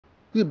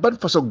yi ban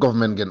façon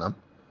government ngeen am.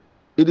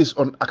 It is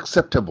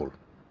unacceptable.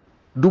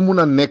 Du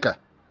muna neka.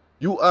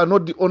 You are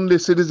not the only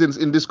citizens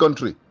in this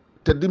country.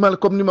 Te dimal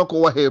comme ni ma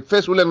ko waxe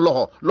fesulen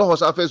loxo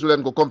sa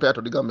fesulen ko compared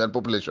to the Gambian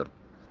population.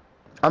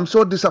 I'm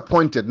so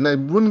disappointed. Na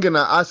mun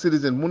ngena as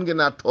citizen mun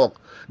ngena talk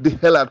di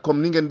helat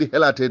comme ni ngeen di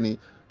helate ni.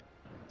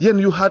 Yen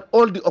you had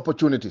all the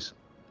opportunities.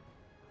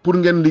 Pour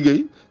ngeen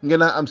liggéey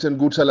ngena am sen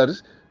good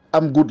salaries,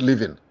 am good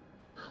living.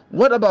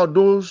 What about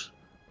those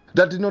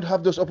that did not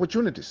have those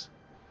opportunities?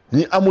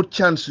 Ni amut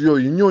chance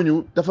yooyu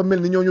ñooñu dafa mel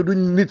ni ñooñu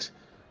duñ nit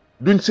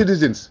duñ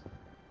citizens.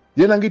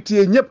 Yéen a ngi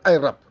téye ñëpp ay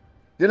rab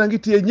yéen a ngi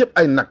téye ñëpp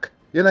ay nak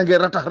yéen a ngi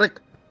ratax rek.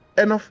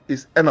 Enough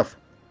is enough,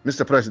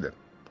 Mr. President.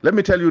 Let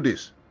me tell you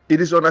this. It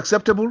is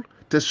unacceptable.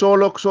 Te soo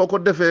ko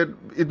defee,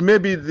 it may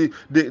be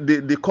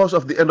the cause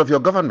of the end of your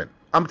government.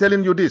 I'm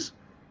telling you this.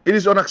 It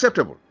is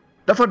unacceptable.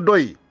 Dafa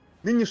doy.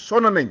 Nit ñi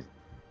sonna nañ.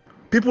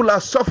 People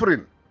are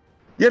suffering.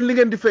 Yéen li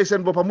ngeen di fay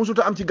seen boppa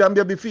musuta am ci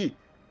Gambia bi fii.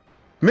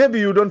 Maybe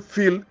you don't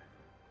feel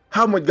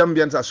how much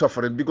Gambians are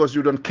suffering because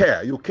you don't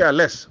care. You care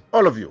less.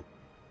 All of you.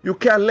 You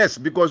care less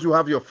because you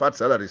have your fat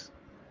salaries.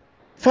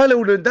 Fale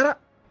wu leen dara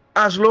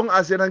as long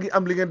as yéen a ngi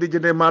am li ngeen di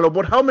jëndee maalo.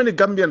 But how many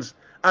Gambians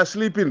are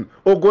sleeping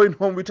or going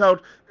home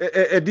without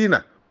a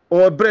dinner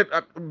or bread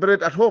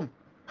at home?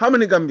 How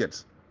many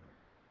Gambians?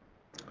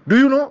 Do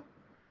you know?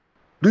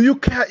 Do you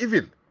care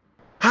even?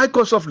 High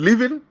cost of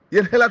living.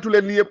 Yéen xelaatu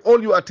leen li yëpp.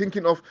 All you are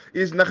thinking of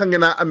is naka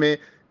ngeen a amee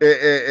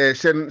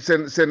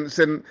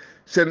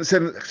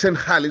sen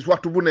xaalis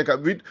waxtu bu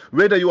nekk with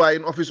whether you are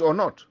in office or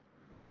not.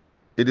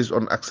 It is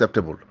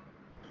unacceptable.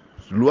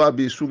 Loi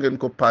bi su ngeen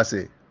ko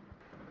passé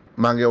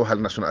maa ngi waxal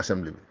National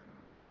Assembly bi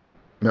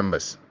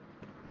members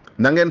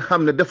na ngeen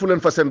xam ne defu leen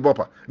fa seen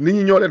boppa nit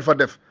ñi ñoo leen fa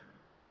def,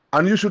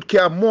 and you should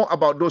care more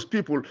about those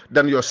people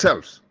than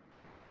yourselves.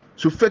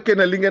 Su fekkee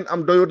ne li ngeen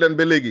am doyut leen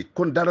ba léegi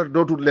kon dara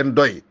dootul leen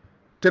doy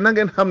te na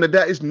ngeen xam ne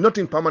there is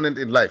nothing permanent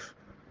in life.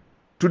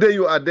 Today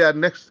you are there,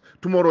 next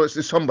tomorrow is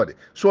somebody.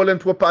 So leen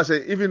ko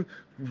passé even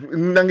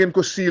na ngeen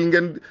ko seal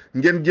ngeen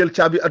jël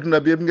caabi aduna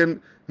bi yëpp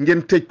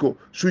ngeen tëj ko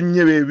su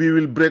ñëwee we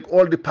will break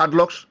all the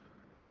padlocks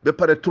ba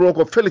pare throw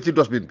ko fële ci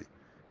dustbin bi.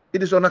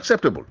 It is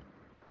unacceptable.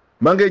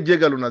 maa ngay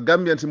jégalu na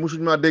Gambian si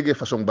musuñ maa déggee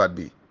façon baat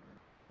bi,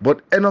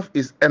 but enough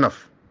is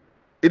enough.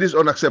 It is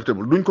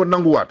unacceptable. Duñ ko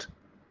nanguwaat.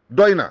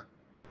 doy na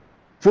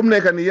fu mu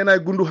nekk nii yéen ay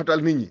gundu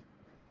xatal nit ñi.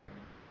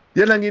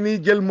 yéen a ngi nii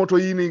jël moto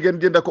yi nii ngeen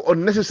jënd ko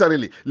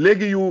unnecessarily.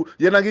 léegi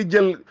yéen a ngi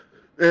jël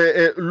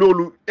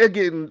loolu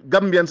again.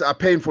 Gambians are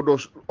paying for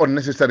those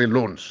unnecessary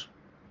loans.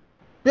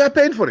 We are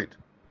paying for it.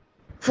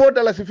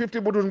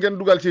 $4.50 budul ngeen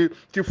dugal ci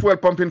fuel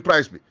pumping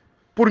price bi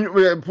pour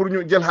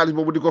ñu jël xaalis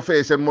boobu di ko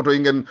fay seen moto yi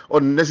ngeen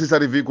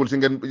unnecessary vehicles yi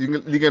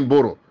ngeen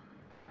borrow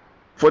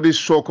for this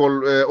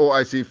so-called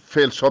OIC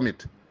failed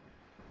summit.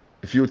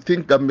 If you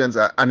think Gambians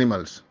are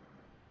animals,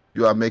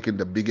 you are making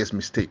the biggest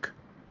mistake.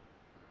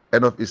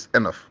 Enough is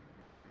enough.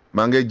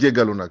 maa ngay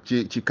jégalu nag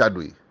ci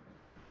kàddu yi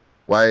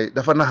waaye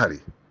dafa naxari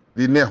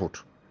di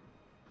neexut.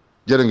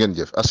 jërë ngeen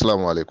jëf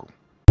asalaamaaleykum.